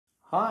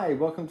Hi,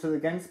 welcome to the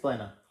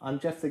Gamesplainer. I'm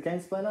Jeff the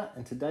Gamesplainer,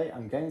 and today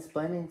I'm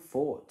gamesplaining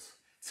Fort.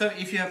 So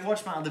if you have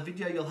watched my other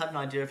video, you'll have an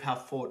idea of how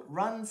Fort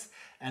runs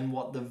and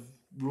what the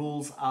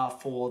rules are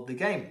for the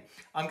game.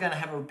 I'm going to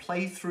have a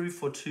playthrough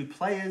for 2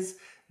 players.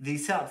 The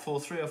setup for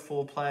 3 or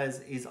 4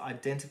 players is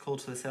identical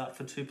to the setup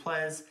for 2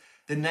 players.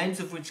 The names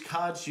of which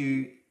cards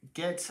you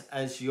get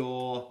as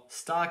your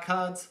star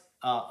cards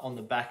are on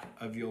the back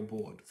of your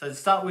board. So to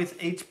start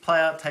with, each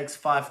player takes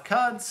 5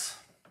 cards.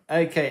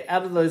 Okay,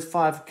 out of those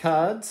 5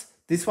 cards,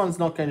 this one's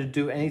not going to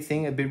do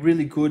anything. It'd be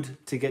really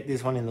good to get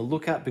this one in the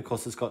lookout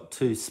because it's got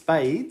 2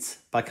 spades,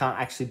 but I can't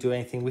actually do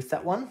anything with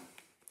that one.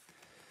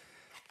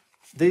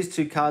 These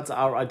 2 cards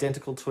are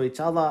identical to each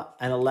other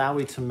and allow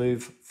me to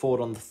move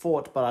forward on the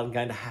fort, but I'm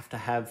going to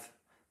have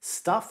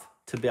stuff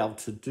to be able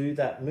to do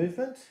that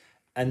movement.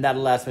 And that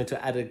allows me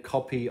to add a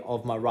copy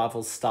of my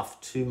rival's stuff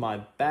to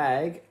my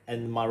bag,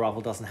 and my rival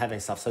doesn't have any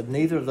stuff. So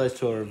neither of those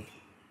 2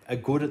 are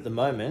good at the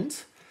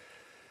moment,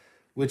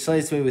 which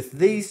leaves me with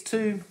these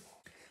 2.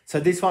 So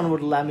this one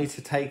would allow me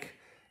to take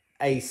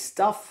a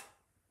stuff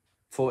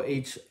for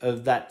each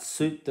of that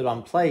suit that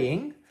I'm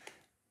playing.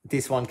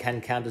 This one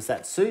can count as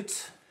that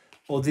suit.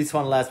 Or this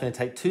one allows me to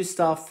take 2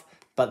 stuff,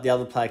 but the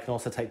other player can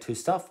also take 2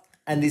 stuff.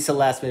 And this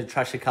allows me to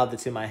trash a card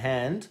that's in my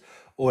hand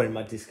or in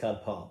my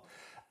discard pile.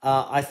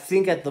 I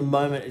think at the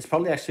moment it's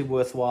probably actually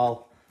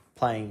worthwhile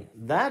playing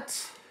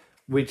that,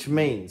 which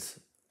means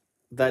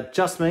that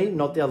just me,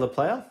 not the other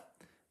player,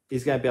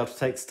 is going to be able to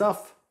take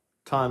stuff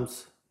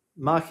times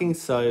marking.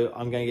 So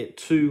I'm going to get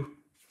 2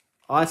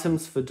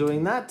 items for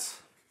doing that.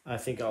 I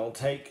think I'll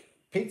take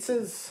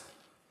pizzas.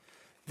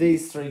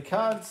 These 3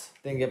 cards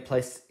then get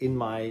placed in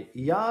my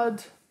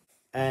yard,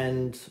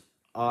 and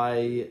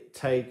I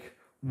take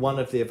one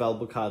of the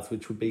available cards,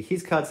 which would be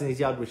his cards in his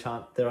yard, which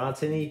there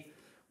aren't any,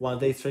 one of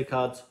these 3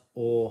 cards,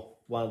 or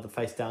one of the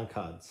face down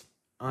cards.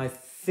 I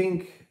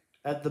think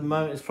at the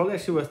moment it's probably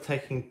actually worth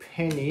taking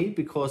Penny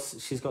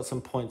because she's got some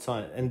points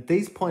on it, and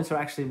these points are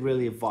actually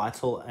really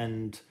vital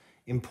and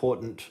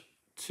important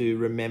to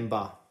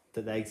remember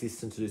that they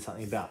exist and to do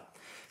something about.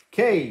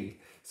 Okay,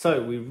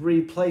 so we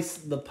replace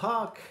the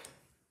park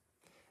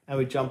and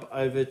we jump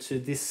over to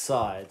this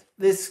side.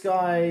 This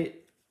guy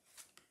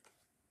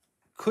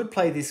could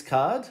play this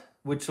card,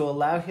 which will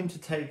allow him to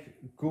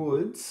take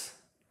goods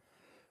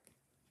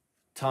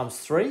times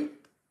 3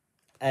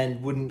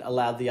 and wouldn't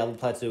allow the other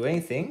player to do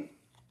anything.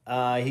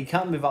 He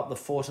can't move up the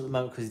fort at the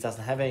moment because he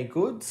doesn't have any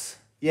goods.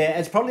 Yeah,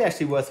 it's probably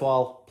actually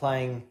worthwhile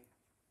playing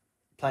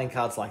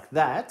cards like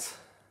that,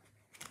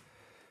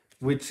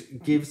 which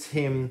gives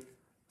him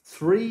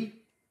 3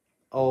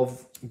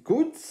 of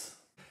goods.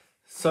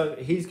 So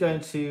he's going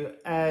to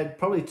add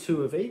probably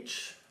 2 of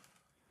each.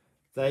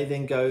 They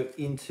then go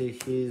into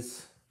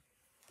his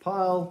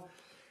pile.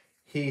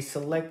 He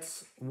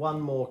selects 1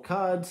 more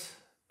card,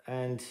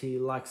 and he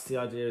likes the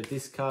idea of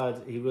this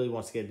card. He really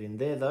wants to get it in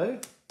there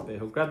though, but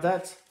he'll grab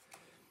that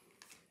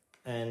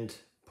and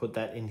put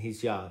that in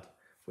his yard.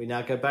 We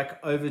now go back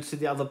over to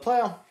the other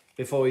player.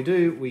 Before we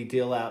do, we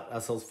deal out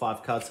ourselves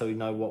 5 cards so we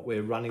know what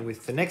we're running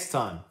with for next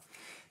time.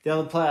 The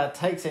other player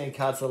takes any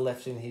cards that are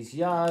left in his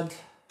yard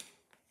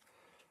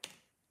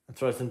and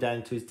throws them down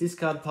into his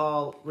discard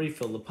pile,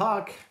 refill the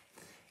park,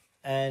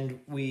 and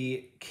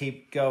we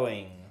keep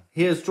going.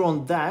 He has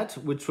drawn that,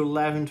 which will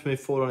allow him to move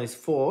forward on his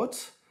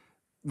fort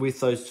with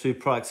those 2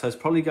 products. So it's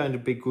probably going to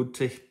be good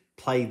to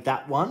play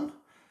that one.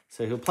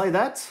 So he'll play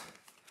that,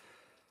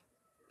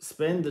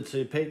 spend the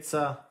 2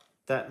 pizza,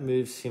 that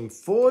moves him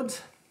forward.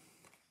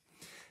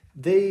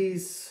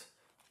 These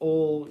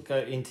all go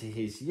into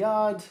his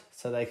yard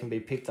so they can be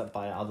picked up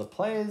by other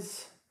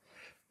players.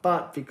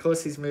 But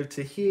because he's moved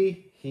to here,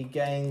 he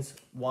gains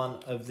 1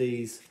 of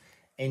these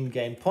end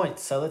game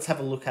points. So let's have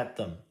a look at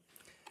them.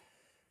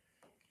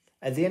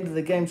 At the end of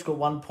the game, score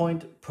 1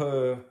 point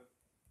per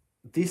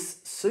this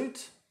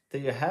suit that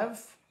you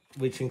have,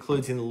 which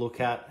includes in the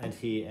lookout and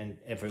here and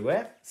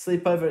everywhere.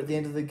 Sleepover at the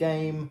end of the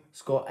game,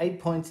 score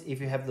 8 points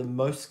if you have the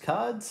most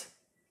cards.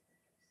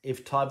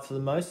 If tied for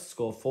the most,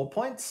 score 4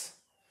 points.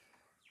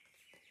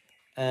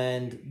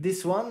 And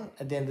this one,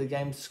 at the end of the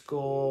game,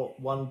 score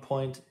 1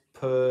 point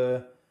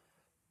per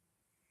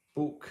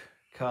book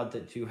card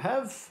that you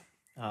have.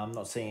 I'm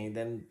not seeing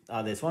them.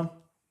 There's one.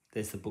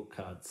 There's the book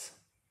cards.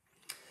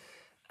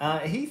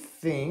 He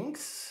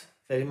thinks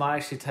that he might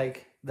actually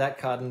take that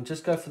card and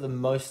just go for the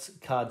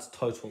most cards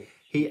total.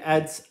 He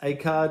adds a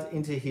card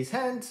into his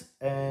hand,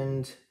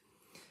 and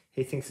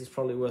he thinks it's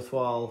probably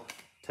worthwhile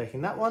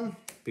taking that one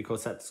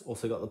because that's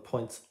also got the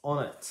points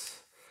on it.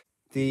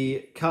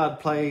 The card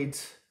played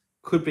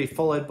could be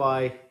followed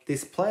by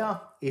this player.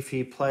 If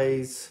he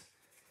plays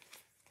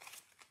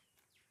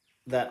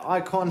that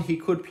icon, he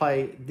could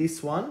play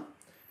this one,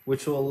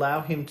 which will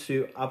allow him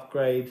to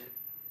upgrade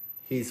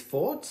his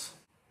fort.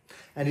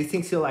 And he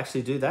thinks he'll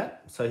actually do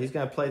that. So he's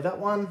going to play that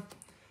one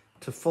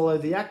to follow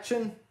the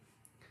action.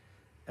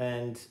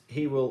 And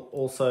he will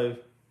also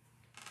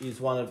use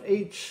 1 of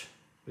each,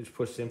 which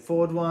pushes him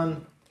forward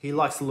 1. He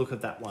likes the look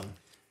of that one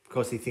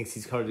because he thinks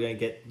he's probably going to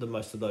get the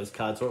most of those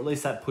cards, or at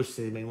least that pushes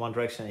him in one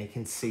direction and he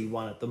can see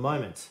 1 at the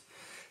moment.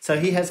 So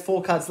he has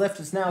 4 cards left.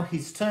 It's now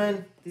his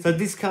turn. So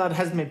this card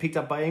hasn't been picked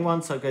up by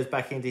anyone, so it goes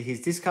back into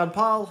his discard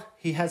pile.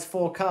 He has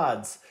 4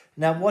 cards.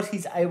 Now what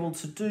he's able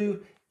to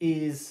do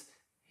is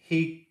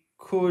he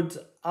could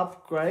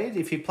upgrade.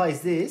 If he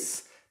plays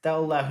this, that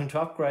will allow him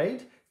to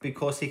upgrade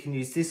because he can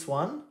use this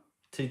one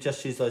to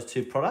just use those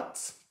 2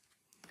 products.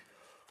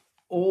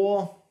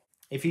 Or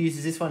if he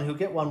uses this one, he'll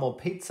get 1 more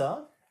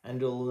pizza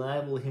and it'll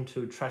enable him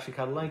to trash a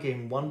card. I'll only give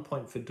him 1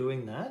 point for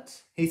doing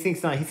that. He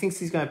thinks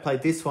he's going to play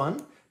this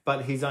one,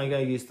 but he's only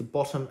going to use the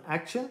bottom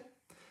action.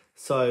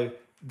 So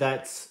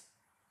that's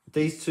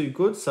these 2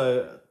 goods.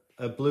 So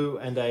a blue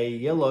and a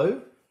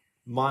yellow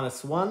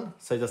 -1.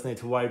 So he doesn't need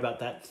to worry about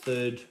that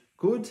 3rd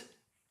good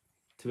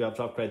to be able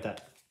to upgrade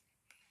that.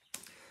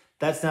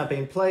 That's now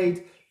been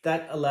played.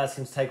 That allows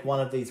him to take 1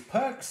 of these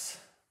perks.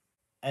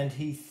 And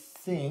he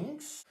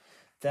thinks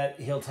that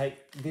he'll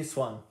take this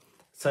one.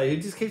 So he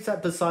just keeps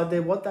that beside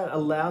there. What that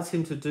allows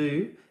him to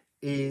do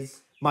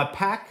is my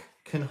pack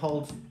can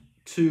hold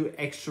 2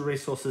 extra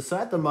resources. So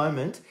at the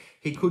moment,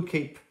 he could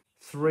keep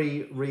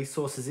 3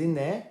 resources in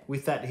there.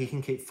 With that, he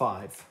can keep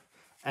 5.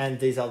 And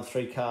these other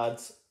 3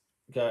 cards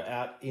go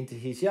out into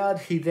his yard.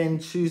 He then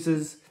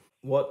chooses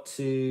what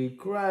to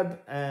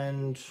grab,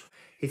 and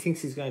he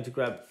thinks he's going to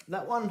grab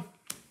that one.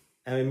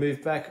 And we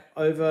move back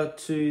over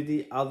to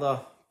the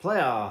other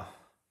player.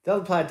 The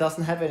other player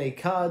doesn't have any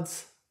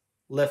cards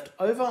left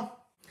over.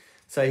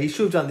 So he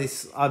should have done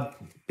this.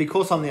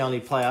 Because I'm the only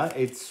player,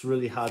 it's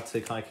really hard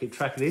to kind of keep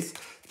track of this.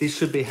 This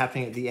should be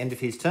happening at the end of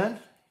his turn.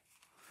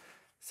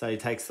 So he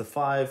takes the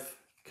 5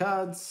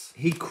 cards.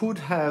 He could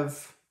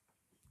have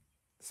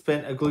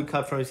spent a glue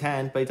card from his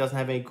hand, but he doesn't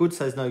have any good,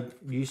 so there's no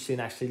use in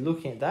actually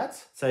looking at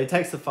that. So he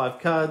takes the 5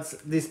 cards.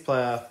 This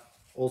player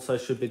also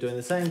should be doing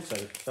the same. So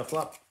shuffle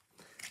up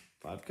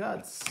 5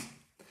 cards.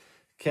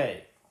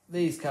 Okay,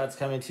 these cards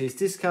come into his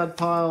discard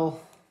pile.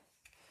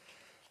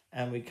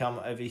 And we come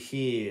over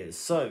here.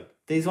 So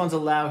these ones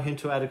allow him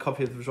to add a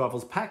copy of his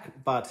rival's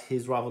pack, but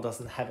his rival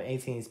doesn't have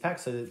anything in his pack,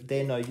 so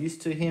they're no use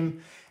to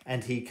him,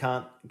 and he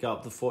can't go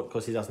up the fort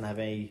because he doesn't have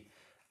any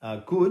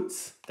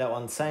goods. That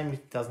one's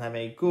same, doesn't have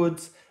any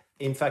goods.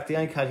 In fact, the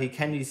only card he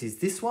can use is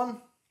this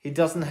one. He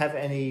doesn't have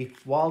any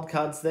wild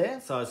cards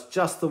there, so it's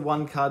just the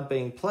 1 card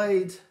being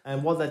played.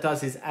 And what that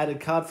does is add a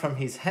card from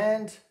his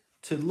hand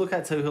to look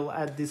at, so he'll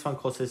add this one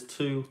because there's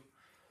 2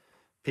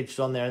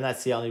 pitched on there, and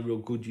that's the only real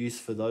good use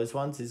for those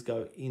ones, is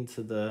go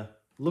into the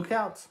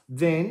lookout.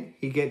 Then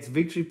he gets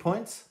victory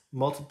points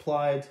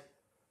multiplied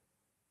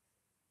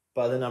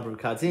by the number of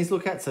cards in his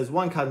lookout. So there's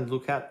 1 card in the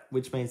lookout,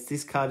 which means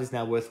this card is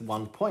now worth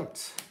 1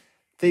 point.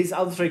 These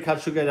other 3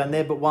 cards should go down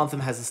there, but one of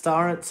them has a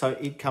star in it, so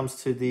it comes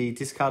to the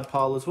discard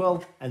pile as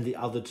well, and the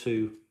other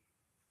 2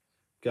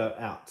 go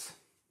out.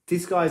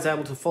 This guy is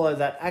able to follow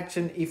that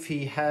action if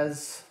he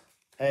has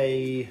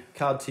a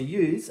card to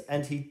use,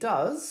 and he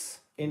does.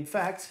 In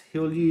fact,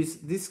 he'll use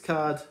this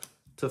card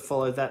to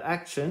follow that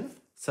action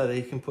so that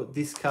he can put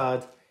this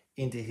card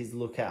into his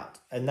lookout.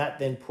 And that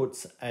then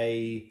puts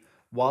a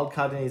wild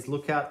card in his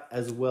lookout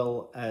as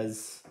well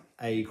as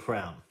a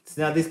crown.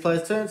 So now this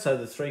player's turn, so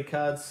the 3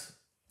 cards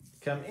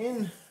come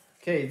in.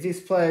 Okay, this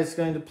player is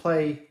going to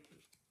play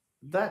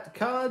that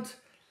card.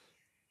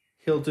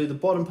 He'll do the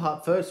bottom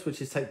part first,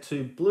 which is take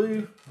 2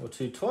 blue or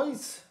 2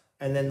 toys.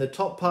 And then the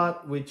top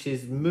part, which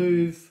is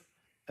move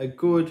a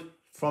good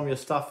from your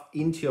stuff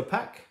into your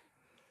pack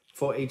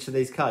for each of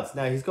these cards.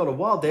 Now he's got a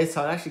wild there,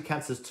 so it actually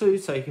counts as 2,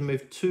 so he can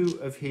move 2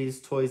 of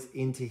his toys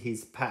into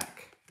his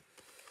pack.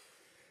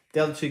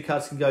 The other 2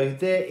 cards can go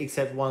there,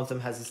 except one of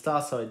them has a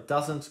star, so it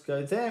doesn't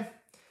go there.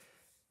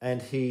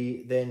 And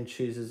he then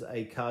chooses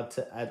a card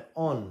to add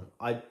on.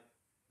 I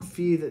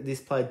fear that this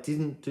player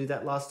didn't do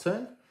that last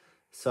turn,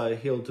 so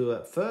he'll do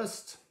it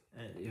first,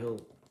 and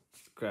he'll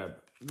grab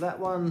that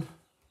one.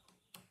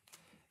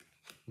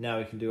 Now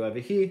we can do over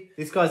here.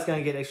 This guy's going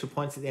to get extra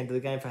points at the end of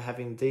the game for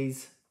having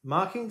these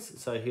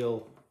markings. So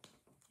he'll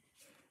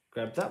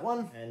grab that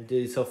one and do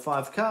himself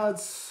 5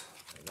 cards.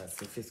 And that's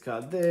the 5th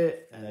card there.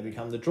 And they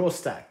become the draw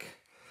stack.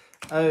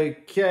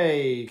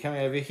 Okay,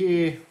 coming over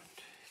here.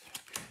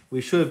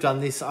 We should have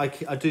done this. I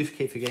do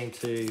keep forgetting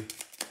to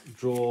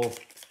draw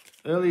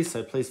early,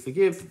 so please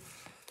forgive.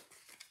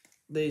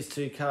 These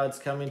 2 cards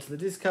come into the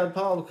discard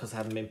pile because they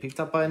haven't been picked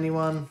up by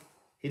anyone.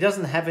 He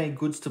doesn't have any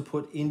goods to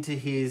put into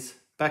his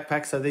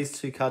backpack, so these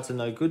 2 cards are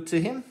no good to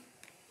him.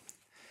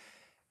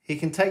 He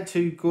can take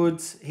 2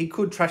 goods. He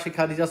could trash a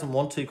card. He doesn't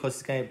want to because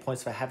he's going to get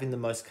points for having the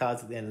most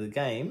cards at the end of the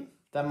game.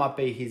 That might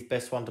be his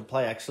best one to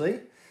play, actually.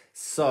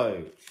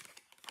 So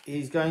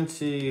he's going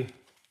to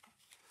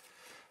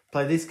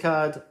play this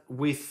card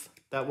with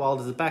that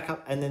wild as a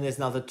backup, and then there's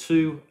another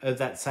 2 of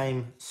that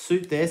same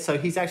suit there. So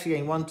he's actually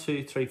getting 1,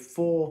 2, 3,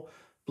 4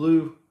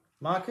 blue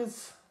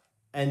markers,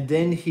 and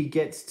then he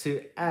gets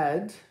to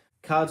add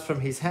cards from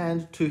his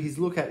hand to his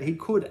lookout. He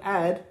could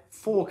add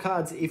 4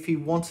 cards if he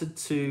wanted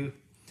to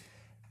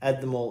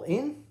add them all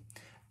in.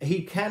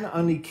 He can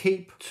only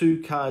keep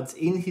 2 cards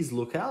in his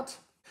lookout.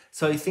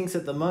 So he thinks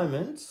at the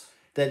moment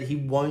that he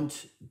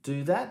won't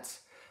do that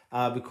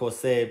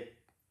because they're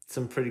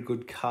some pretty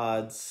good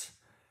cards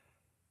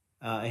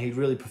And he'd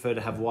really prefer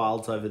to have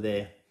wilds over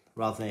there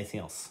rather than anything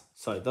else.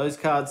 So those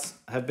cards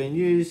have been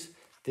used.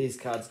 These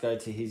cards go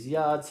to his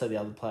yard so the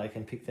other player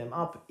can pick them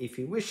up if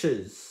he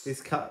wishes.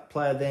 This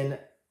player then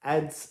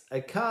adds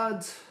a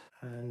card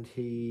and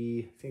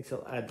he thinks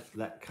he'll add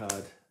that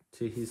card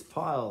to his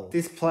pile.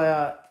 This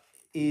player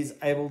is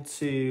able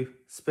to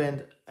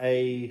spend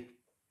a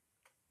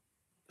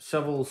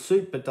shovel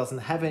suit but doesn't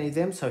have any of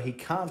them, so he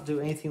can't do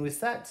anything with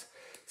that.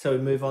 So we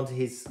move on to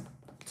his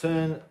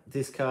turn.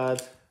 This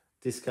card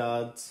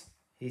discards.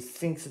 He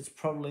thinks it's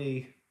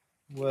probably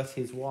worth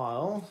his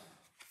while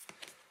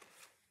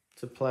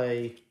to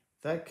play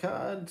that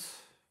card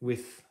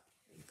with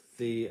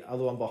the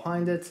other one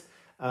behind it.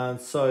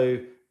 So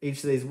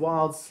each of these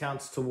wilds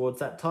counts towards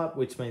that type,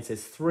 which means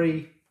there's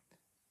 3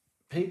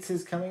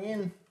 pizzas coming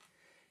in.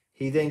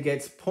 He then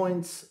gets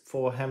points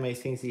for how many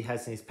things he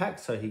has in his pack,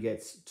 so he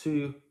gets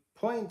 2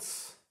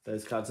 points.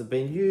 Those cards have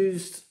been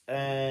used,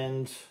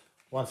 and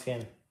once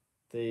again,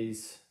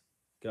 these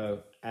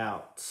go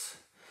out.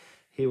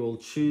 He will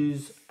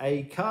choose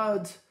a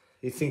card.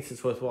 He thinks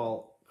it's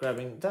worthwhile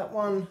grabbing that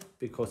one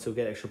because he'll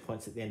get extra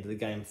points at the end of the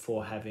game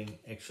for having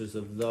extras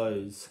of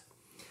those.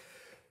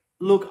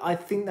 Look, I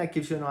think that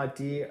gives you an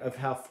idea of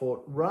how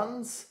Fort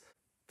runs.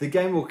 The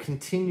game will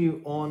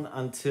continue on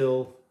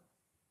until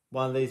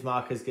one of these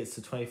markers gets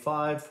to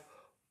 25,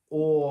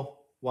 or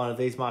one of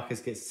these markers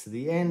gets to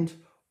the end,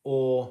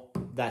 or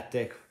that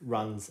deck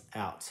runs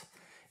out.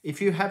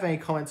 If you have any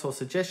comments or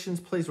suggestions,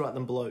 please write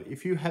them below.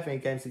 If you have any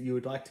games that you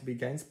would like to be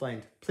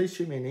Gamesplaned, please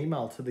shoot me an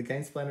email to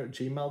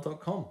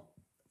thegamesplainer@gmail.com.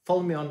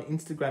 Follow me on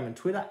Instagram and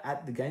Twitter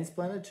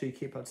 @thegamesplainer to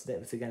keep up to date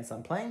with the games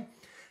I'm playing.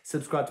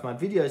 Subscribe to my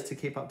videos to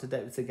keep up to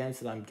date with the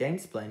games that I'm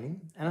gamesplaining.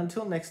 And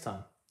until next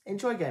time,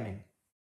 enjoy gaming.